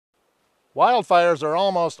Wildfires are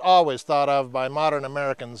almost always thought of by modern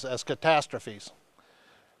Americans as catastrophes,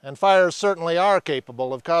 and fires certainly are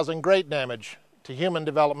capable of causing great damage to human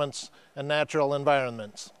developments and natural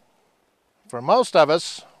environments. For most of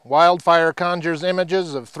us, wildfire conjures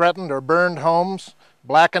images of threatened or burned homes,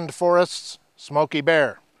 blackened forests, smoky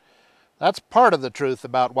bare. That's part of the truth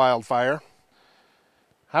about wildfire.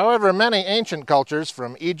 However, many ancient cultures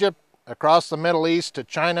from Egypt across the Middle East to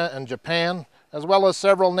China and Japan, as well as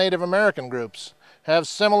several Native American groups, have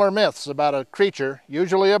similar myths about a creature,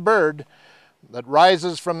 usually a bird, that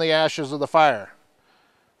rises from the ashes of the fire.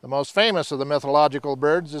 The most famous of the mythological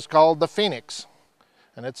birds is called the phoenix,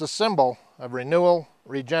 and it's a symbol of renewal,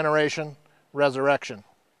 regeneration, resurrection.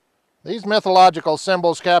 These mythological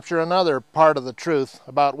symbols capture another part of the truth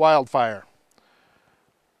about wildfire.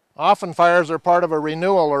 Often fires are part of a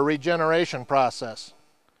renewal or regeneration process.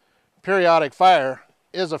 Periodic fire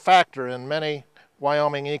is a factor in many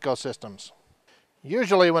Wyoming ecosystems.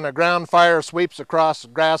 Usually when a ground fire sweeps across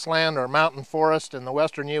grassland or mountain forest in the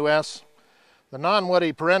western U.S., the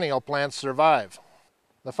non-woody perennial plants survive.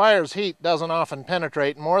 The fire's heat doesn't often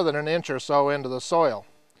penetrate more than an inch or so into the soil.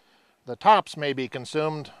 The tops may be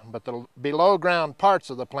consumed, but the below-ground parts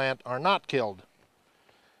of the plant are not killed.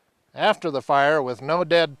 After the fire, with no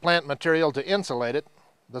dead plant material to insulate it,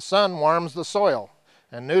 the sun warms the soil,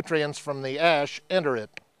 and nutrients from the ash enter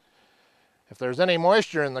it. If there's any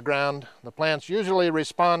moisture in the ground, the plants usually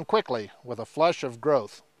respond quickly with a flush of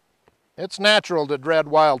growth. It's natural to dread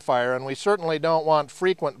wildfire, and we certainly don't want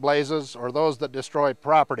frequent blazes or those that destroy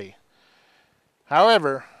property.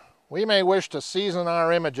 However, we may wish to season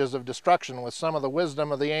our images of destruction with some of the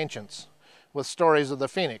wisdom of the ancients, with stories of the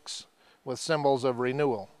phoenix, with symbols of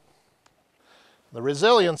renewal. The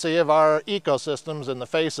resiliency of our ecosystems in the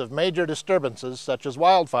face of major disturbances such as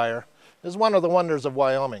wildfire is one of the wonders of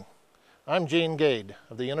Wyoming. I'm Gene Gade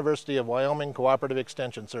of the University of Wyoming Cooperative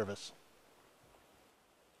Extension Service.